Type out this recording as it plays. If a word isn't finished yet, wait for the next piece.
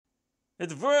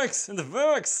It works! It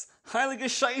works! Heilige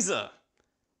Scheiße!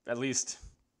 At least,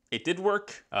 it did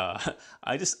work.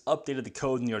 I just updated the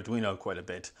code in the Arduino quite a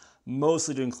bit,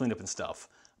 mostly doing cleanup and stuff.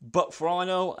 But for all I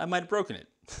know, I might have broken it.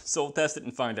 So we'll test it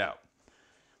and find out.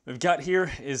 What we've got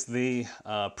here is the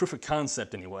proof of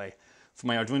concept, anyway, for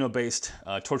my Arduino-based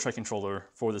torch-light controller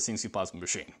for the CNC Plasma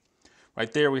machine.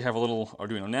 Right there, we have a little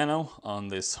Arduino Nano on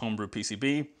this homebrew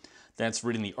PCB that's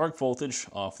reading the arc voltage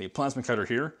off the plasma cutter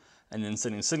here, and then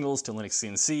sending signals to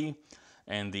LinuxCNC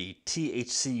and the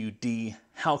THCUD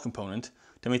HAL component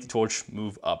to make the torch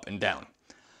move up and down.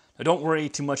 Now, don't worry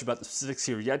too much about the specifics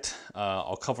here yet.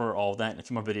 I'll cover all of that in a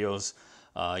few more videos,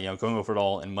 going over it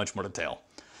all in much more detail.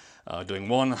 Doing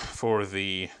one for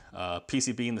the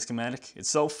PCB and the schematic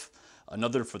itself,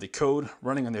 another for the code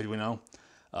running on the Arduino,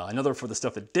 another for the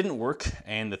stuff that didn't work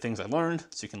and the things I learned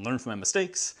so you can learn from my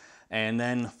mistakes, and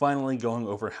then finally going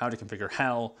over how to configure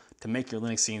HAL to make your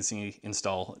LinuxCNC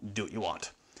install do what you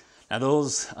want. Now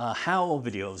those HAL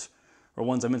videos are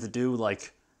ones I meant to do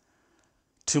like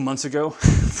 2 months ago,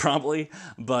 probably,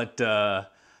 but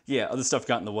yeah, other stuff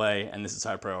got in the way and this is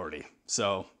high priority.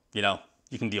 So,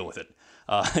 you can deal with it.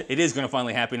 It is going to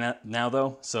finally happen now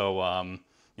though, so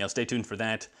stay tuned for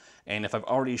that. And if I've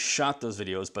already shot those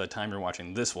videos by the time you're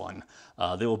watching this one,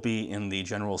 they will be in the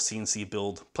general CNC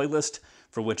build playlist,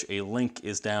 for which a link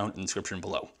is down in the description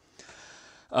below.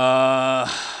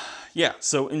 Yeah,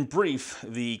 so in brief,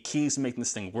 the keys to making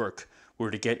this thing work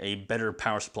were to get a better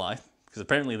power supply, because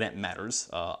apparently that matters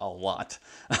a lot.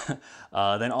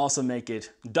 Then also make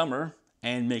it dumber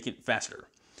and make it faster.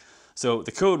 So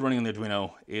the code running on the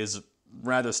Arduino is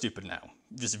rather stupid now.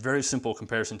 Just very simple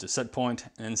comparison to set point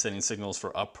and then setting signals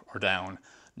for up or down.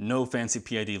 No fancy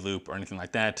PID loop or anything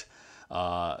like that.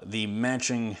 The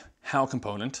matching HAL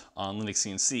component on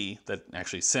LinuxCNC that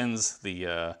actually sends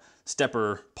the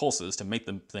stepper pulses to make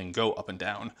the thing go up and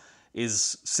down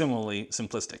is similarly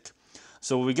simplistic.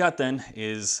 So what we got then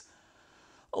is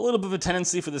a little bit of a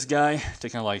tendency for this guy to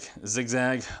kind of like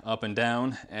zigzag up and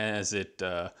down as it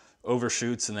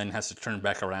overshoots and then has to turn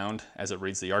back around as it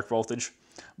reads the arc voltage.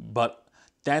 But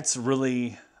that's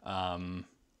really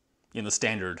the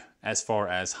standard as far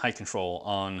as height control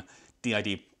on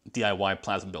DIY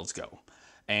plasma builds go.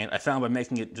 And I found by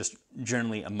making it just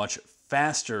generally a much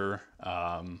faster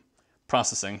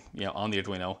processing on the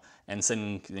Arduino and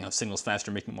sending signals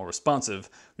faster, making it more responsive,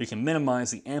 we can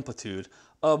minimize the amplitude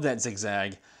of that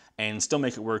zigzag and still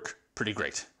make it work pretty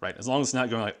great, right? As long as it's not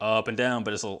going like up and down,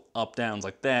 but it's little up downs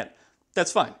like that,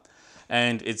 that's fine.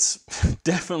 And it's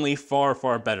definitely far,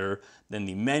 far better than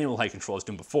the manual height control I was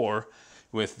doing before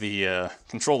with the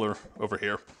controller over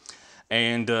here.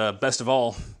 And best of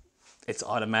all, it's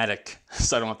automatic,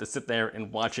 so I don't have to sit there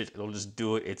and watch it. It'll just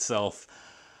do it itself.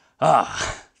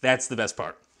 That's the best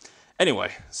part.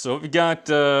 Anyway, so what we got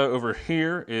over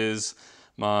here is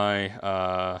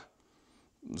my,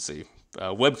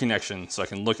 web connection, so I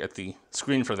can look at the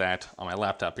screen for that on my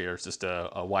laptop here. It's just a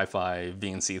Wi-Fi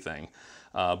VNC thing.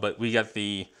 But we got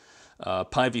the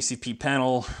Pi VCP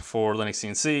panel for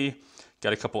LinuxCNC.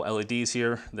 Got a couple LEDs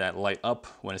here that light up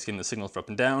when it's getting the signal for up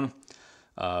and down.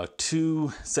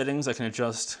 2 settings I can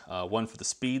adjust, one for the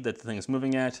speed that the thing is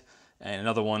moving at, and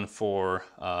another one for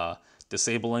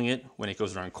disabling it when it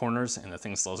goes around corners and the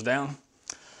thing slows down.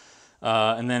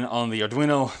 And then on the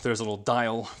Arduino, there's a little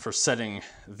dial for setting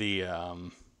the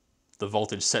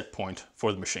voltage set point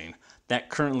for the machine. That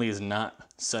currently is not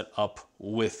set up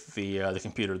with the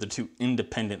computer. They're 2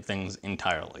 independent things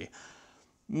entirely.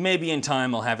 Maybe in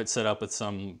time I'll have it set up with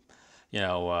some,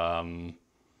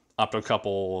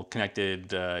 optocouple connected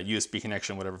USB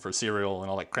connection, whatever, for serial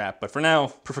and all that crap. But for now,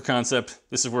 proof of concept,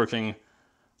 this is working.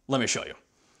 Let me show you.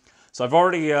 So I've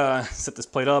already set this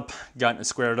plate up, gotten it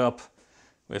squared up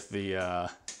with the,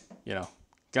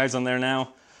 guides on there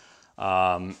now.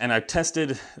 And I've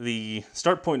tested the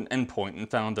start point and end point and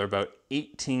found they're about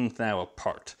 18 thou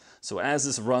apart. So as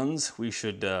this runs, we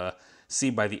should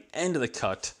see by the end of the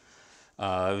cut,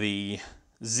 the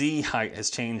Z height has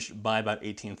changed by about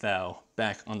 18 thou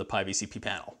back on the Pi VCP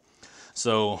panel.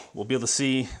 So we'll be able to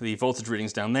see the voltage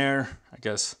readings down there. I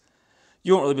guess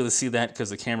you won't really be able to see that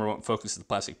because the camera won't focus the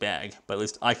plastic bag, but at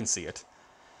least I can see it.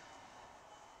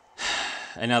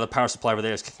 And now the power supply over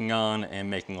there is kicking on and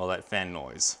making all that fan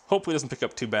noise. Hopefully it doesn't pick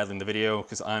up too badly in the video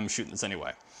because I'm shooting this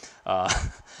anyway.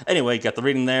 Anyway, got the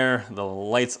reading there, the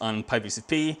lights on Pi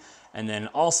VCP, and then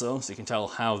also, so you can tell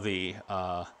how the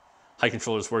height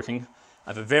controller is working, I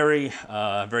have a very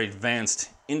advanced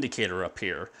indicator up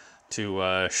here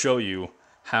to show you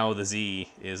how the Z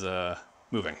is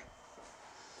moving.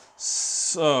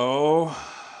 So,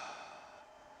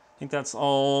 I think that's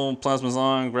all. Plasma's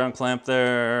on, ground clamp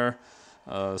there.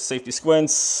 Safety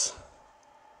squints.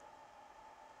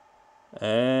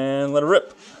 And let it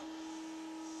rip.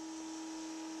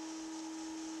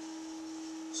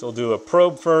 So we'll do a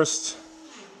probe first.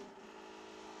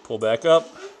 Pull back up.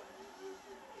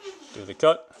 Do the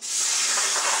cut.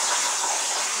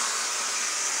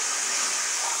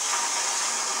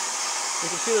 You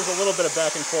can see there's a little bit of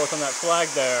back and forth on that flag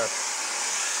there.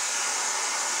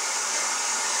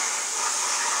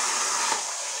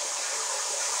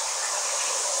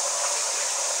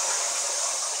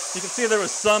 You can see there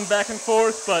was some back and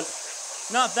forth, but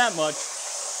not that much.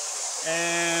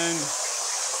 And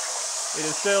it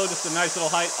is still just a nice little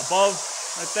height above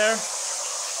right there.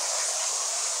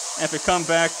 And if we come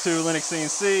back to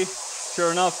LinuxCNC,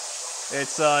 sure enough,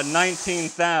 it's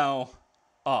 19 thou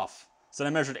off. So I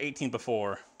measured 18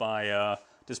 before by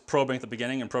just probing at the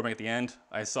beginning and probing at the end.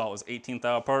 I saw it was 18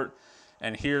 thou apart.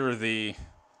 And here the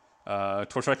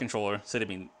torch light controller said it'd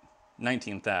be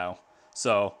 19 thou.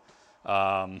 So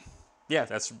yeah,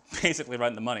 that's basically right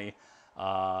in the money.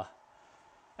 And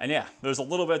yeah, there's a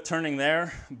little bit of turning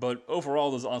there, but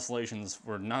overall those oscillations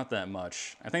were not that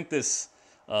much. I think this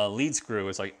lead screw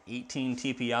is like 18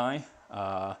 TPI.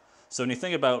 So when you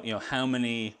think about how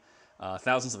many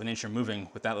thousandths of an inch you're moving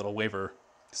with that little waver,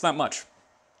 it's not much.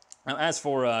 Now as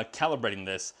for calibrating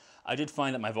this, I did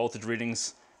find that my voltage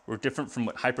readings were different from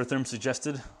what Hypertherm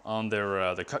suggested on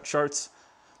their cut charts.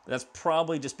 But that's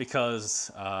probably just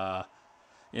because I'm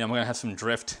going to have some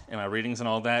drift in my readings and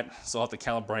all that, so I'll have to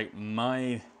calibrate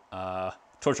my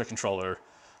torch light controller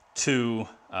to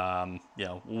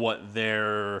what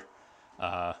their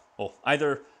well,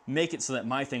 either make it so that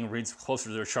my thing reads closer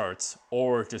to their charts,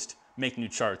 or just make new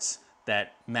charts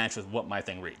that match with what my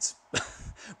thing reads.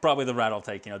 Probably the route I'll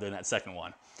take, doing that second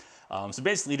one. So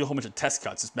basically, do a whole bunch of test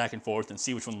cuts, just back and forth, and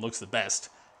see which one looks the best,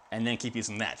 and then keep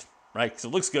using that, right? Because it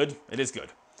looks good, it is good.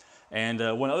 And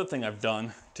one other thing I've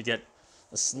done to get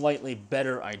a slightly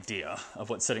better idea of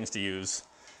what settings to use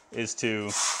is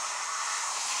to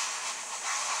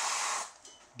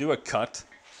do a cut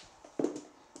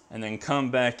and then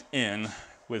come back in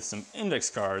with some index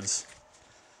cards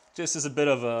just as a bit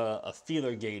of a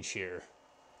feeler gauge here.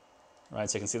 Right,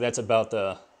 so you can see that's about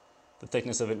the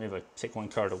thickness of it. Maybe I take one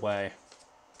card away.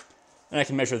 And I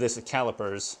can measure this with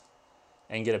calipers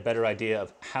and get a better idea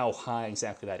of how high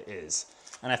exactly that is.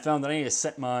 And I found that I need to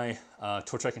set my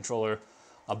torch light controller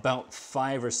about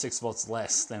 5 or 6 volts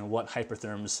less than what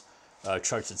Hypertherm's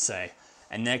chart should say.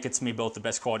 And that gets me both the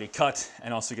best quality cut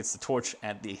and also gets the torch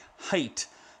at the height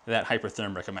that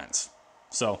Hypertherm recommends.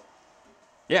 So,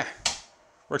 yeah,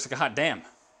 works like a hot damn.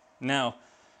 Now,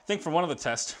 I think for one of the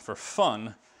tests, for fun,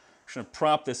 I'm just gonna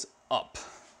prop this up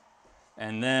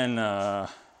and then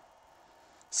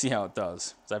see how it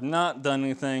does. So I've not done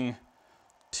anything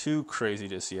too crazy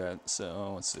just yet.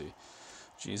 So let's see.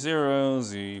 G0,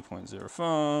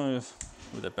 Z.05,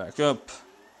 move that back up.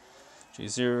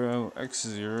 G0,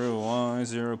 X0, Y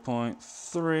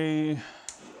 0.3.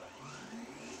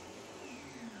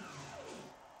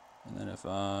 And then if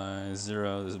I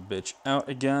zero this bitch out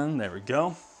again, there we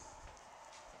go.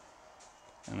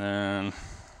 And then,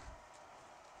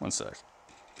 one sec.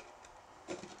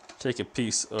 Take a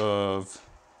piece of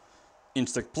inch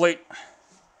thick plate.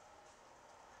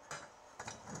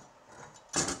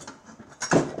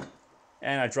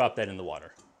 And I drop that in the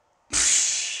water.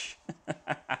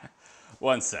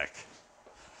 One sec.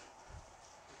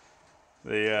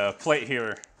 The plate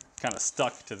here kind of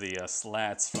stuck to the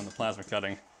slats from the plasma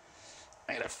cutting.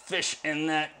 I got a fish in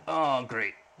that. Oh,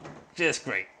 great. Just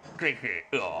great. Great, great.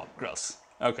 Oh, gross.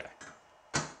 Okay.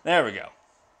 There we go.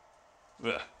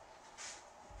 Ugh.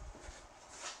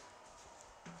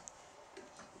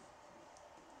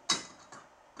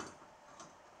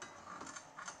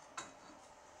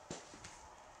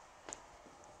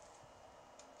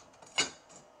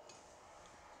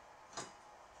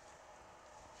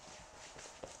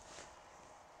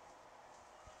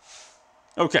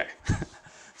 Okay,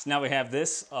 so now we have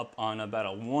this up on about a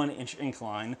 1-inch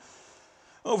incline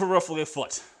over roughly a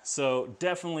foot. So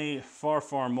definitely far,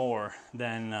 far more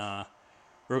than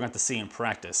we're going to see in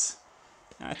practice.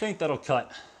 And I think that'll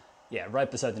cut, yeah,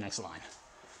 right beside the next line.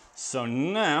 So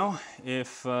now,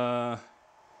 if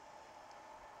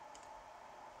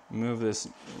move this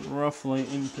roughly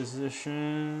in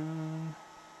position,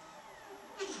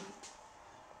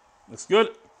 looks good,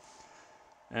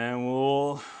 and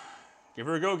we'll give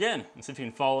her a go again and see if you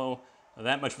can follow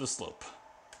that much of a slope.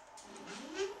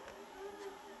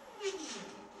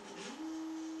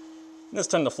 This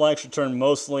time the flag should turn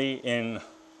mostly in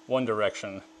one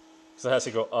direction because it has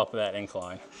to go up that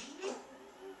incline.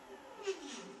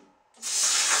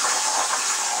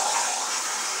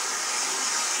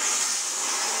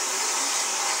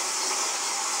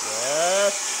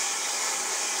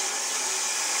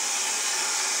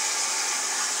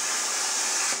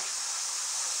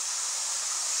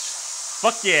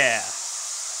 Fuck yeah.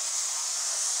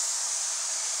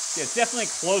 Yeah, it's definitely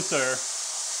closer.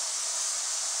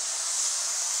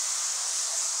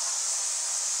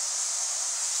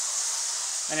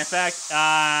 And in fact,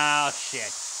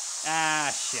 shit.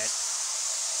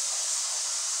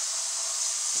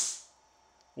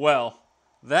 Well,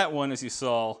 that one, as you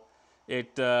saw,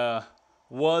 it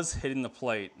was hitting the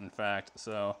plate, in fact,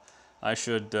 so I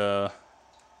should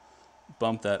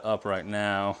bump that up right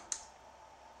now.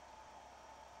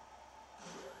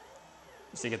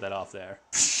 Just to get that off there.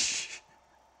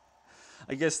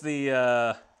 I guess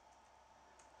the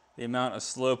amount of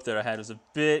slope that I had was a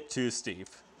bit too steep.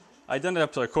 I'd done it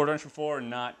up to a 1/4 inch before,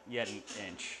 not yet an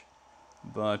inch.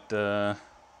 But, let's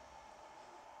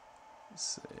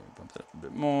see, bump that up a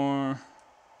bit more.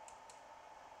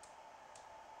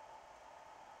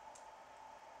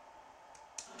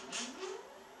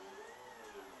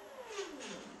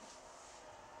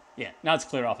 Yeah, now it's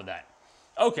clear off of that.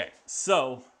 Okay,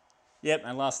 so, yep,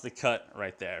 I lost the cut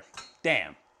right there.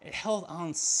 Damn, it held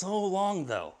on so long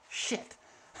though. Shit.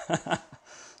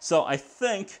 So I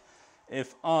think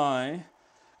if I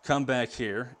come back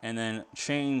here and then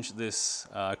change this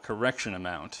correction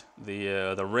amount,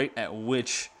 the rate at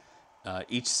which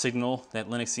each signal that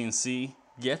LinuxCNC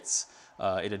gets,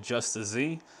 it adjusts to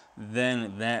Z,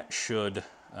 then that should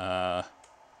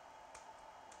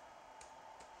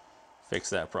fix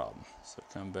that problem. So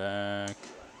come back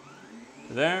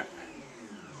to there.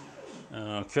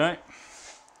 Okay.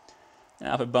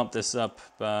 Now if I bump this up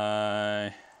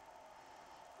by,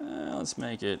 let's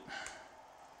make it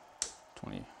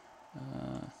 20.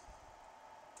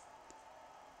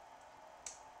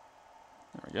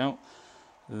 There we go.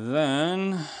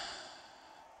 Then,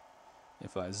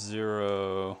 if I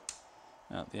zero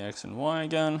out the X and Y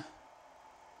again,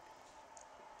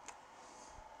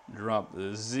 drop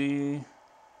the Z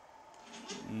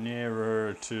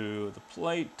nearer to the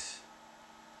plate.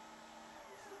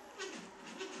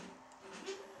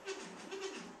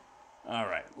 All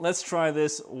right, let's try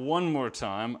this one more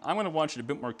time. I'm going to watch it a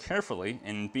bit more carefully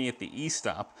and be at the E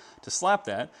stop to slap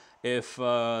that if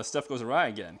stuff goes awry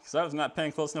again, because I was not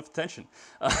paying close enough attention.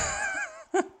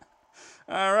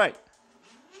 All right,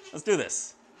 let's do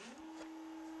this.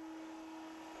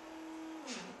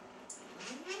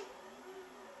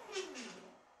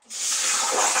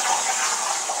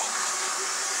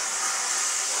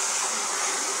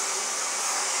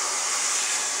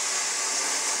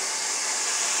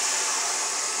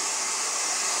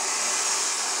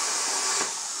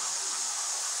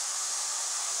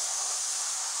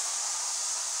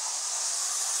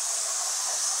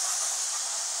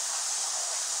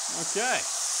 Okay.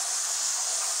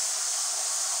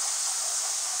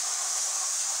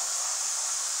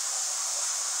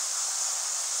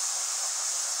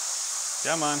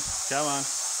 Come on, come on.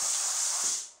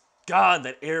 God,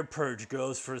 that air purge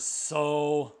goes for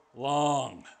so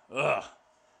long. Ugh.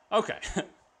 Okay.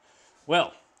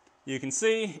 Well, you can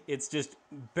see it's just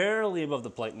barely above the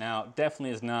plate now.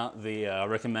 Definitely is not the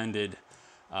recommended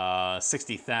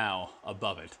 60 thou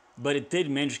above it. But it did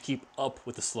manage to keep up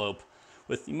with the slope.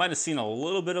 You might have seen a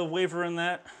little bit of waver in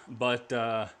that, but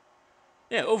yeah,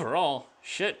 overall,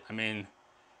 shit. I mean,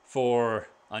 for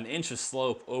an inch of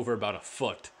slope over about a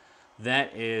foot,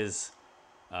 that is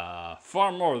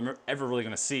far more than we're ever really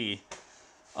going to see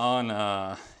on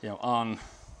on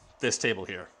this table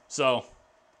here. So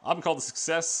I'm gonna call this a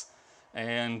success,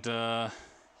 and yeah,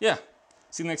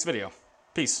 see you in the next video.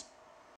 Peace.